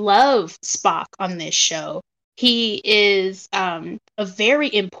 They love Spock on this show. He is a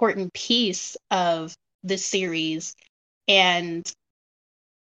very important piece of the series. And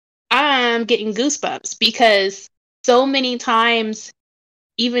I'm getting goosebumps because so many times,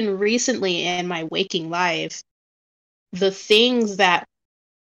 even recently in my waking life, the things that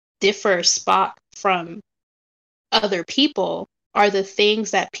differ Spock from other people are the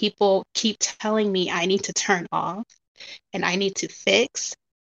things that people keep telling me I need to turn off and I need to fix,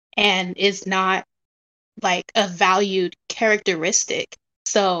 and is not like a valued characteristic.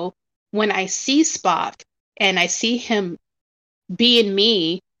 So when I see Spock and I see him being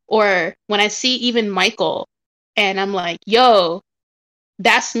me, or when I see even Michael and I'm like, yo,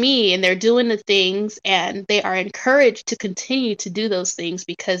 that's me, and they're doing the things, and they are encouraged to continue to do those things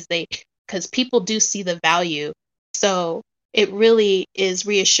because people do see the value. So it really is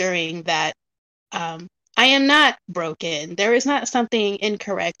reassuring that I am not broken. There is not something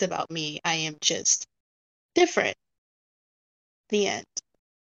incorrect about me. I am just different. The end.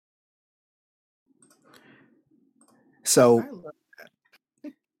 So I love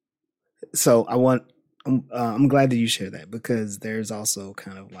that. so I'm glad that you share that, because there's also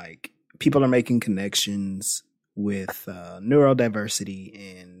kind of like people are making connections with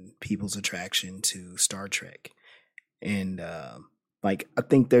neurodiversity and people's attraction to Star Trek. And like I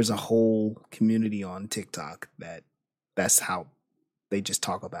think there's a whole community on TikTok that's how they just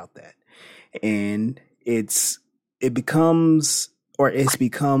talk about that. And it becomes, or it's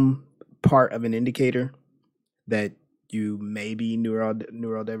become part of an indicator that you may be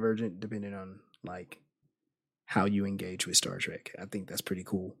neurodivergent depending on like how you engage with Star Trek. I think that's pretty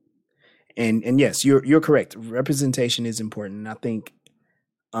cool. And yes, you're correct. Representation is important. And I think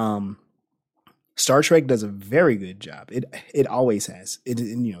um Star Trek does a very good job. It always has.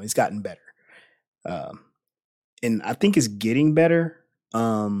 It's gotten better. Um and I think it's getting better.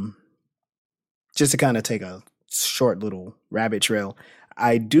 Just to kind of take a short little rabbit trail,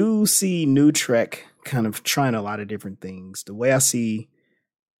 I do see New Trek kind of trying a lot of different things. The way I see,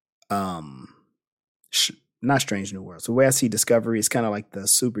 um, not Strange New Worlds, the way I see Discovery is kind of like the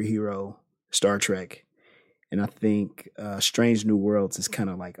superhero Star Trek. And I think Strange New Worlds is kind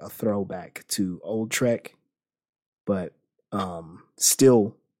of like a throwback to old Trek, but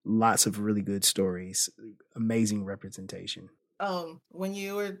still lots of really good stories, amazing representation. When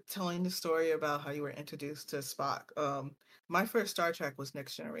you were telling the story about how you were introduced to Spock, my first Star Trek was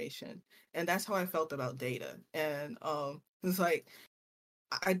Next Generation, and that's how I felt about Data. And it's like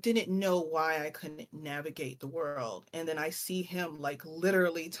I didn't know why I couldn't navigate the world, and then I see him like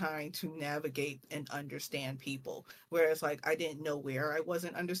literally trying to navigate and understand people. Whereas like I didn't know where I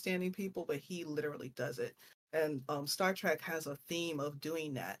wasn't understanding people, but he literally does it. And Star Trek has a theme of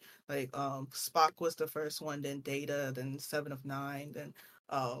doing that. Like Spock was the first one, then Data, then Seven of Nine, then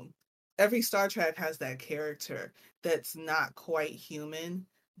um, every Star Trek has that character that's not quite human,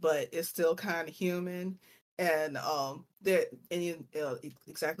 but it's still kind of human. And they're and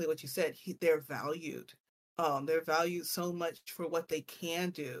exactly what you said. They're valued. They're valued so much for what they can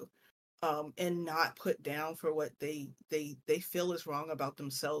do, and not put down for what they feel is wrong about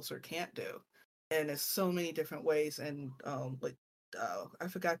themselves or can't do. And there's so many different ways. And like I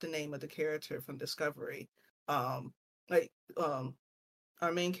forgot the name of the character from Discovery. Um, like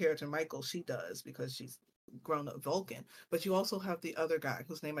our main character Michael, she does because she's grown up Vulcan. But you also have the other guy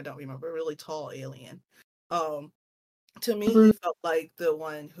whose name I don't remember, a really tall alien. Um, to me, he felt like the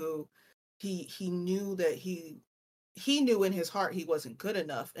one who he knew that he knew in his heart he wasn't good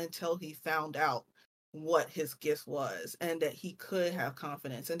enough until he found out what his gift was, and that he could have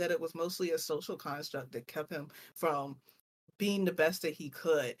confidence, and that it was mostly a social construct that kept him from being the best that he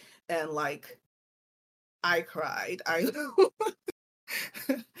could. And like I cried. I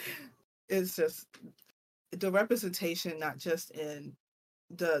it's just the representation, not just in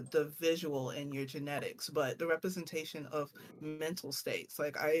the visual and your genetics, but the representation of mental states.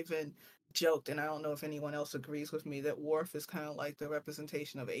 Like I even joked, and I don't know if anyone else agrees with me, that Worf is kind of like the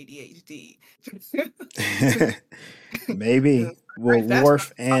representation of ADHD. Maybe. Well, Very fast enough Worf to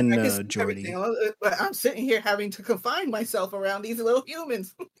talk, and I can see Jordy. everything, but I'm sitting here having to confine myself around these little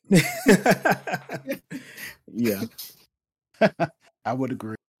humans. Yeah. I would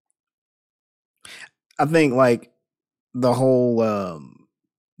agree. I think like the whole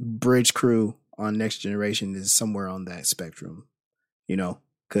bridge crew on Next Generation is somewhere on that spectrum,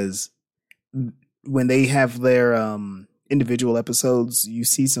 because when they have their individual episodes, you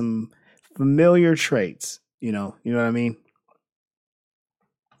see some familiar traits, you know what I mean?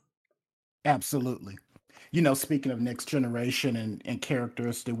 Absolutely. Speaking of Next Generation and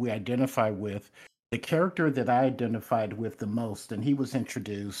characters that we identify with, the character that I identified with the most, and he was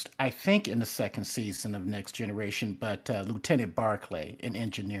introduced, I think, in the second season of Next Generation, but Lieutenant Barclay in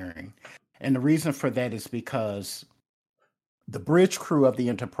engineering. And the reason for that is because the bridge crew of the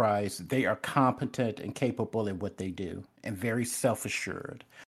Enterprise, they are competent and capable in what they do and very self assured.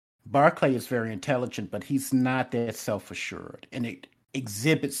 Barclay is very intelligent, but he's not that self assured. And it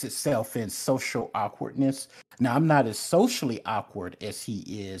exhibits itself in social awkwardness. Now, I'm not as socially awkward as he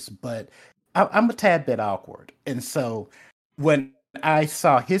is, but I'm a tad bit awkward. And so when I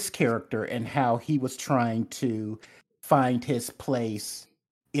saw his character and how he was trying to find his place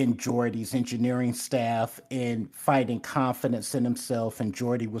in Geordie's engineering staff and finding confidence in himself, and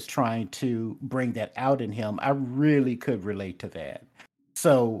Geordie was trying to bring that out in him, I really could relate to that.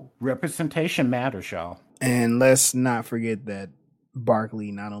 So representation matters, y'all. And let's not forget that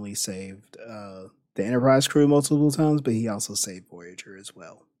Barkley not only saved the Enterprise crew multiple times, but he also saved Voyager as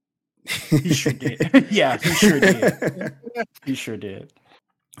well. He sure did. Yeah, he sure did. He sure did.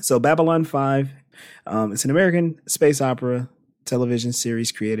 So Babylon 5, it's an American space opera television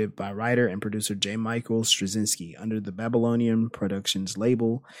series created by writer and producer J. Michael Straczynski under the Babylonian Productions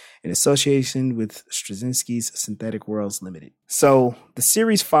label in association with Straczynski's Synthetic Worlds Limited. So the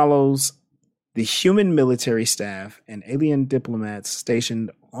series follows the human military staff and alien diplomats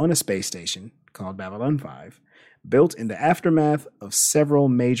stationed on a space station called Babylon 5, built in the aftermath of several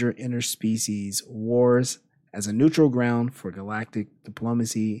major interspecies wars as a neutral ground for galactic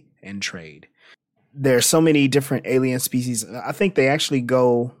diplomacy and trade. There are so many different alien species. I think they actually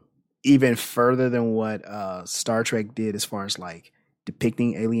go even further than what Star Trek did as far as like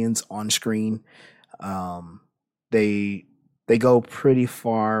depicting aliens on screen. They go pretty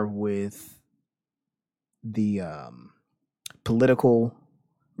far with the political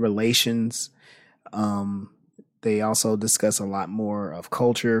relations. They also discuss a lot more of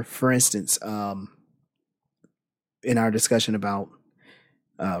culture. For instance, in our discussion about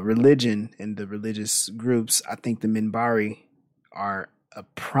religion and the religious groups, I think the Minbari are a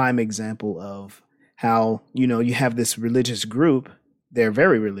prime example of how, you have this religious group. They're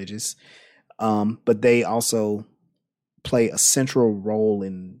very religious, but they also play a central role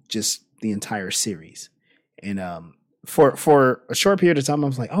in just the entire series. And for a short period of time, I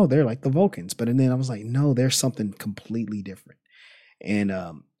was like, oh, they're like the Vulcans. But then I was like, no, there's something completely different. And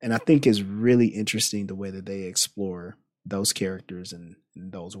I think it's really interesting the way that they explore those characters and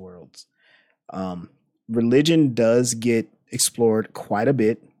those worlds. Religion does get explored quite a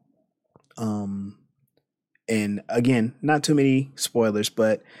bit. And again, not too many spoilers,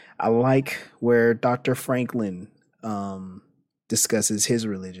 but I like where Dr. Franklin discusses his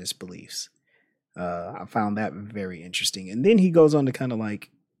religious beliefs. I found that very interesting. And then he goes on to kind of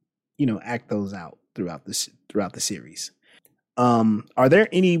like, act those out throughout the series. Are there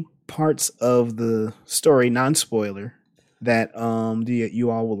any parts of the story, non-spoiler, that you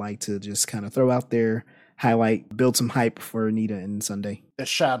all would like to just kind of throw out there, highlight, build some hype for Anita and Sunday? The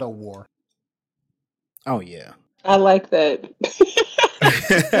Shadow War. Oh yeah, I like that.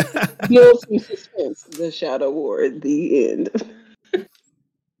 Build some suspense. The Shadow War at the end.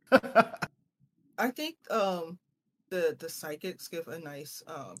 I think the psychics give a nice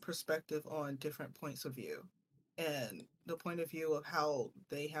perspective on different points of view, and the point of view of how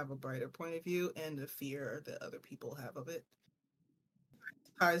they have a brighter point of view and the fear that other people have of it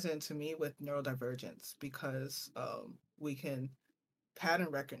ties into me with neurodivergence, because we can pattern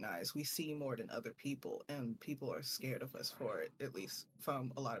recognize. We see more than other people, and people are scared of us for it, at least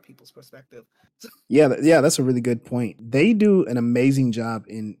from a lot of people's perspective. Yeah, that's a really good point. They do an amazing job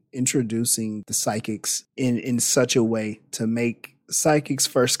in introducing the psychics in such a way to make psychics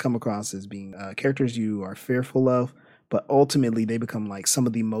first come across as being characters you are fearful of, but ultimately they become like some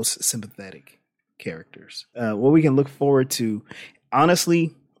of the most sympathetic characters. What we can look forward to,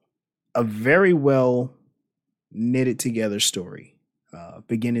 honestly, a very well knitted together story.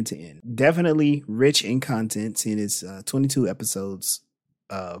 Beginning to end. Definitely rich in content, seeing it's 22 episodes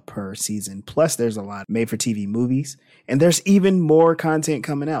per season. Plus, there's a lot made for TV movies. And there's even more content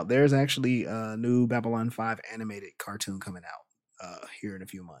coming out. There's actually a new Babylon 5 animated cartoon coming out here in a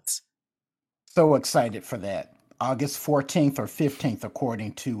few months. So excited for that. August 14th or 15th,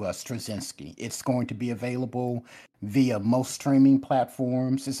 according to Straczynski. It's going to be available via most streaming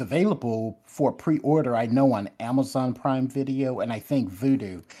platforms. It's available for pre-order, I know, on Amazon Prime Video and I think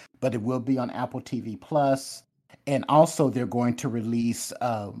Vudu, but it will be on Apple TV Plus. And also they're going to release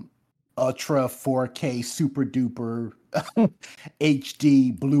Ultra 4K Super Duper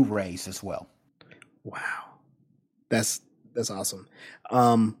HD Blu-rays as well. Wow. That's awesome.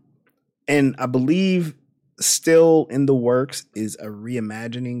 And I believe still in the works is a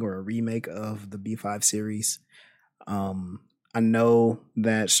reimagining or a remake of the B5 series. I know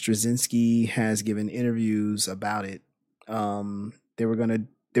that Straczynski has given interviews about it. They were gonna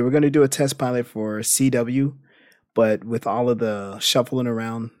do a test pilot for CW, but with all of the shuffling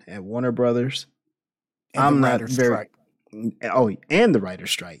around at Warner Brothers, And I'm the not writer's very. strike. Oh, and the writer's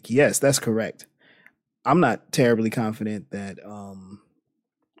strike. Yes, that's correct. I'm not terribly confident that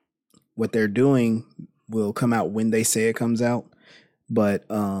what they're doing will come out when they say it comes out, but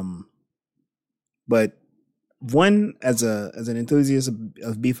one, as an enthusiast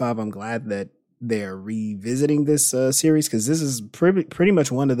of B5, I'm glad that they're revisiting this series, because this is pretty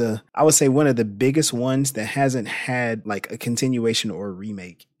much one of the biggest ones that hasn't had like a continuation or a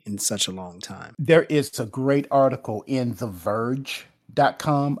remake in such a long time. There is a great article in The Verge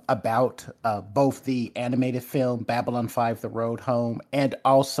about both the animated film Babylon 5 The Road Home and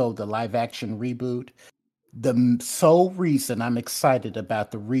also the live action reboot. The sole reason I'm excited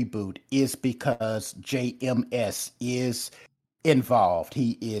about the reboot is because JMS is involved.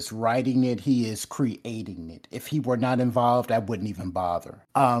 He is writing it, he is creating it. If he were not involved, I wouldn't even bother.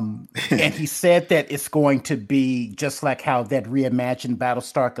 And he said that it's going to be just like how that reimagined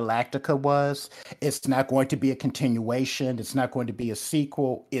Battlestar Galactica was. It's not going to be a continuation, it's not going to be a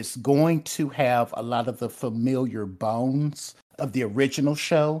sequel. It's going to have a lot of the familiar bones of the original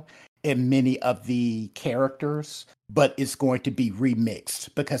show and many of the characters, but it's going to be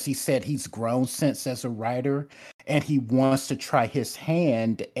remixed because he said he's grown since as a writer and he wants to try his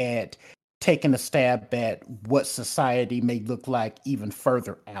hand at taking a stab at what society may look like even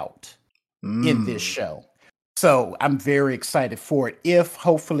further out in this show. So I'm very excited for it. If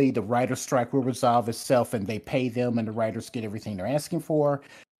hopefully the writer's strike will resolve itself and they pay them and the writers get everything they're asking for.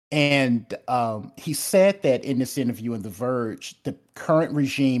 And he said that in this interview in The Verge, the current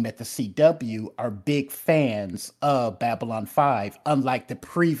regime at the CW are big fans of Babylon 5, unlike the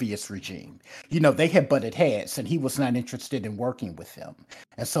previous regime. You know, they had butted heads and he was not interested in working with them.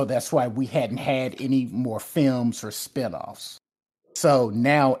 And so that's why we hadn't had any more films or spinoffs. So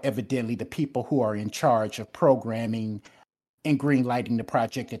now, evidently, the people who are in charge of programming and greenlighting the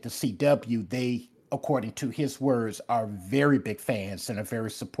project at the CW, they, according to his words, are very big fans and are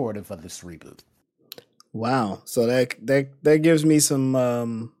very supportive of this reboot. Wow. So that gives me some a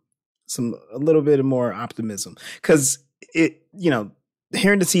little bit more optimism, because it,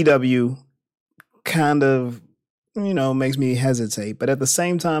 hearing the CW kind of, makes me hesitate, but at the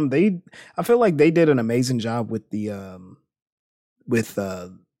same time, I feel like they did an amazing job with the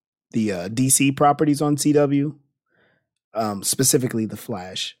DC properties on CW, specifically the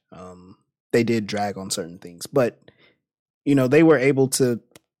Flash. They did drag on certain things, but they were able to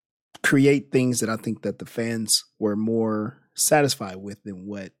create things that I think that the fans were more satisfied with than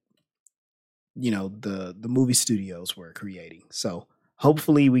what the movie studios were creating. So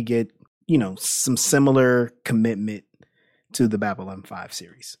hopefully we get some similar commitment to the Babylon 5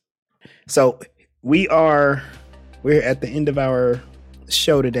 series. So we're at the end of our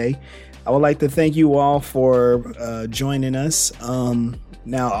show today. I would like to thank you all for joining us.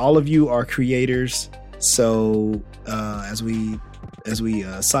 Now, all of you are creators, so as we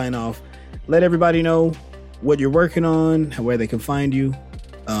sign off, let everybody know what you're working on, where they can find you.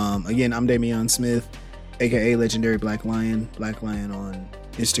 Again, I'm Damian Smith, aka Legendary Black Lion on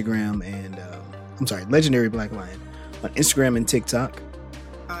Instagram and Legendary Black Lion on Instagram and TikTok.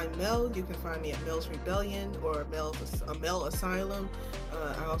 I'm Mel. You can find me at Mel's Rebellion or Mel Asylum.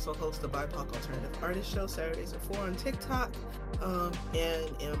 I also host the BIPOC Alternative Artist Show Saturdays at 4 on TikTok.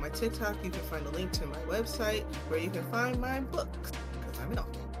 And on my TikTok, you can find a link to my website where you can find my books, because I'm an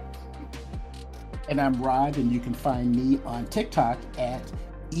author. And I'm Rod, and you can find me on TikTok at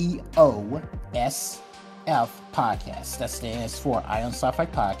EOSF Podcast. That stands for Ion Sci-Fi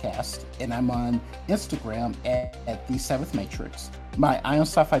Podcast. And I'm on Instagram at The Seventh Matrix. My Ion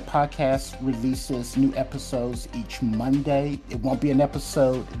Sci-Fi Podcast releases new episodes each Monday. It won't be an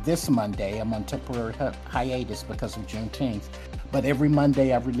episode this Monday. I'm on temporary hiatus because of Juneteenth. But every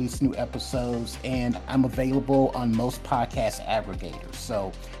Monday I release new episodes, and I'm available on most podcast aggregators.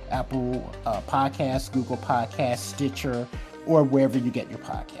 So Apple Podcasts, Google Podcasts, Stitcher, or wherever you get your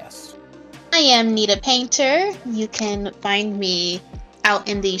podcasts. I am Nita Painter. You can find me out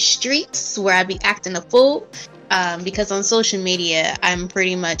in the streets where I be acting a fool. Because on social media, I'm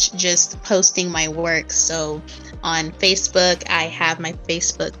pretty much just posting my work. So on Facebook, I have my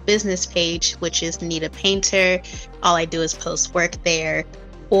Facebook business page, which is Nita Painter. All I do is post work there.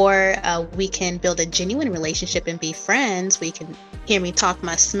 Or we can build a genuine relationship and be friends. We can hear me talk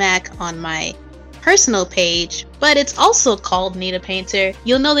my smack on my personal page, but it's also called Nita Painter.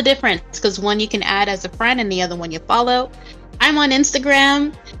 You'll know the difference because one you can add as a friend and the other one you follow. I'm on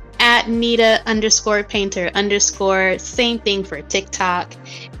Instagram at Nita_Painter_, same thing for TikTok.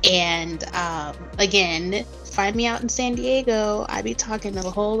 And again, find me out in San Diego. I be talking a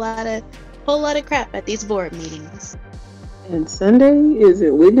whole lot of crap at these board meetings. And Sunday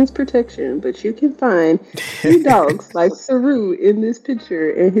isn't witness protection, but you can find two dogs like Saru in this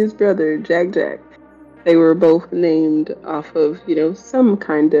picture and his brother Jack Jack. They were both named off of, some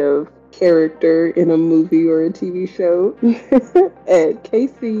kind of character in a movie or a TV show at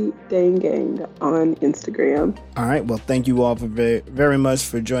KC Dang Gang on Instagram. All right. Well, thank you all very, very much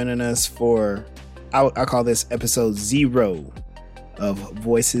for joining us for, I call this episode 0 of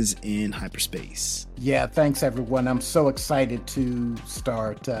Voices in Hyperspace. Yeah, thanks everyone. I'm so excited to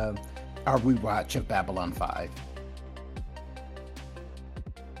start our rewatch of Babylon 5.